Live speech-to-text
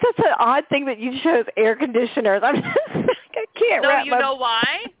odd thing that you chose air conditioners. I can't. No, you know why?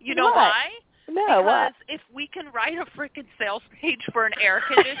 You know why? No, because what? if we can write a freaking sales page for an air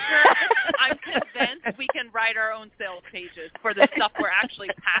conditioner, I'm convinced we can write our own sales pages for the stuff we're actually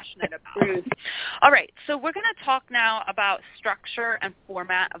passionate about. All right, so we're going to talk now about structure and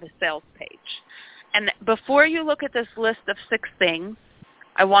format of a sales page. And before you look at this list of 6 things,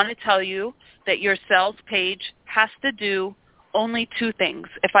 I want to tell you that your sales page has to do only 2 things.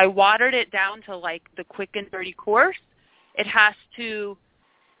 If I watered it down to like the quick and dirty course, it has to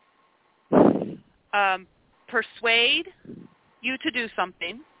persuade you to do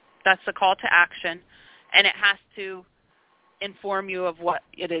something. That's the call to action. And it has to inform you of what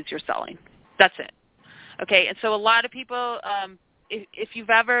it is you're selling. That's it. Okay, and so a lot of people, if you've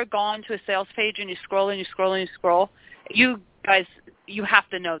ever gone to a sales page and you scroll and you scroll and you scroll, you guys, you have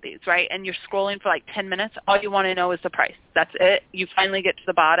to know these, right? And you're scrolling for like 10 minutes. All you want to know is the price. That's it. You finally get to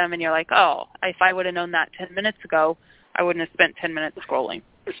the bottom and you're like, oh, if I would have known that 10 minutes ago, I wouldn't have spent 10 minutes scrolling.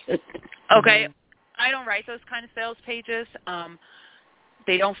 Okay. I don't write those kind of sales pages.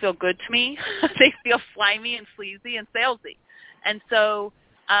 They don't feel good to me. They feel slimy and sleazy and salesy. And so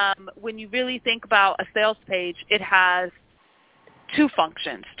when you really think about a sales page, it has 2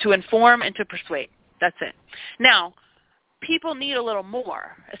 functions, to inform and to persuade. That's it. Now, people need a little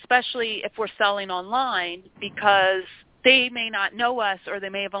more, especially if we're selling online, because they may not know us or they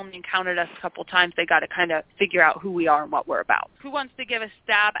may have only encountered us a couple times. They got to kind of figure out who we are and what we're about. Who wants to give a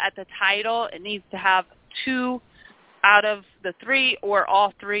stab at the title? It needs to have 2 out of the 3 or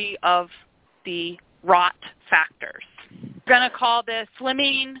all 3 of the ROT factors. We're going to call this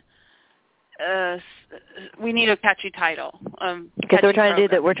Slimming. We need a catchy title. Because we're trying to do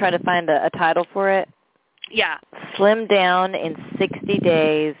that. We're trying to find a title for it. Yeah. Slim down in 60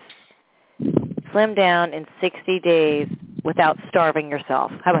 days. Slim down in 60 days without starving yourself.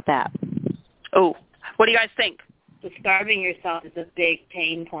 How about that? Oh, what do you guys think? So starving yourself is a big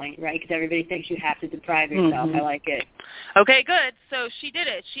pain point, right? Because everybody thinks you have to deprive yourself. I like it. Okay, good. So she did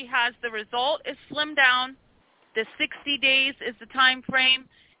it. She has the result is slim down. The 60 days is the time frame,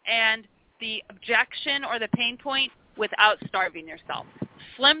 and the objection or the pain point without starving yourself.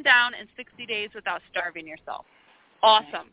 Slim down in 60 days without starving yourself. Awesome.